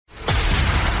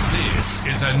This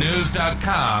is a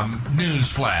News.com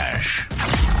news flash.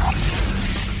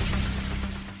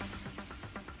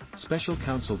 Special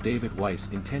counsel David Weiss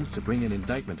intends to bring an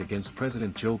indictment against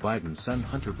President Joe Biden's son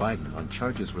Hunter Biden on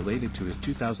charges related to his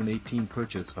 2018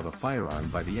 purchase of a firearm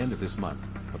by the end of this month,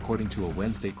 according to a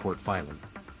Wednesday court filing.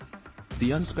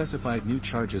 The unspecified new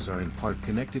charges are in part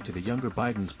connected to the younger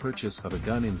Biden's purchase of a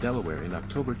gun in Delaware in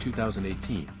October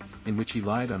 2018, in which he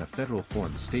lied on a federal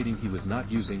form stating he was not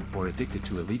using or addicted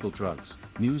to illegal drugs,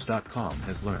 News.com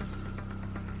has learned.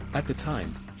 At the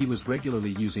time, he was regularly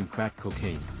using crack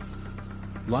cocaine.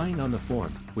 Lying on the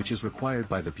form, which is required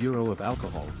by the Bureau of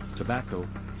Alcohol, Tobacco,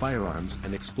 Firearms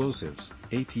and Explosives,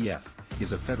 ATF,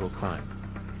 is a federal crime.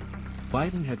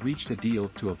 Biden had reached a deal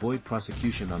to avoid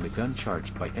prosecution on the gun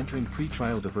charge by entering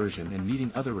pretrial diversion and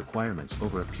meeting other requirements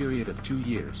over a period of 2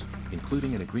 years,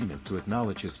 including an agreement to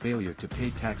acknowledge his failure to pay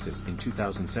taxes in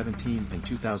 2017 and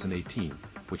 2018,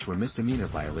 which were misdemeanor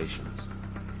violations.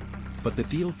 But the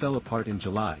deal fell apart in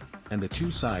July, and the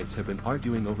two sides have been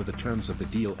arguing over the terms of the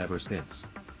deal ever since.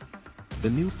 The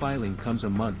new filing comes a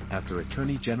month after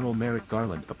Attorney General Merrick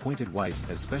Garland appointed Weiss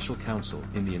as special counsel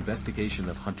in the investigation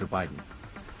of Hunter Biden.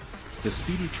 The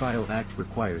Speedy Trial Act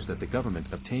requires that the government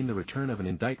obtain the return of an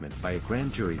indictment by a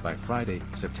grand jury by Friday,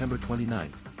 September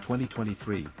 29,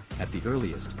 2023, at the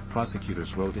earliest,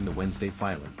 prosecutors wrote in the Wednesday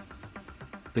filing.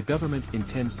 The government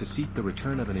intends to seek the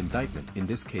return of an indictment in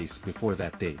this case before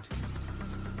that date.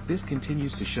 This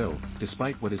continues to show,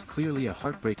 despite what is clearly a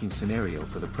heartbreaking scenario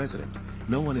for the president,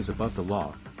 no one is above the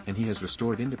law, and he has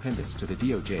restored independence to the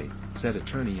DOJ, said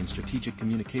attorney and strategic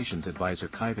communications advisor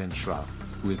Kaivan Shroff,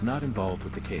 who is not involved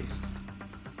with the case.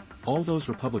 All those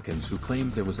Republicans who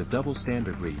claimed there was a double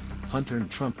standard read, Hunter and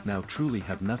Trump now truly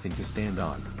have nothing to stand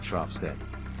on, Shroff said.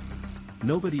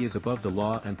 Nobody is above the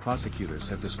law and prosecutors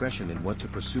have discretion in what to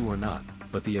pursue or not,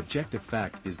 but the objective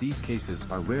fact is these cases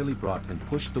are rarely brought and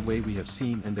pushed the way we have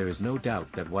seen, and there is no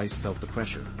doubt that Weiss felt the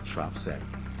pressure, Shroff said.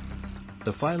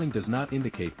 The filing does not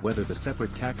indicate whether the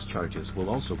separate tax charges will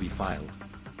also be filed.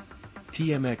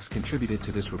 TMX contributed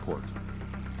to this report.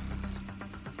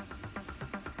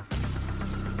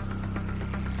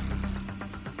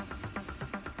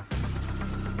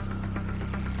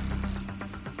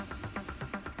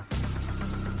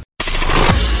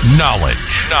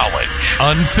 Knowledge.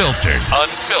 Unfiltered.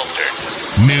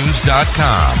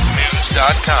 News.com.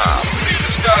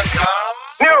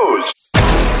 News.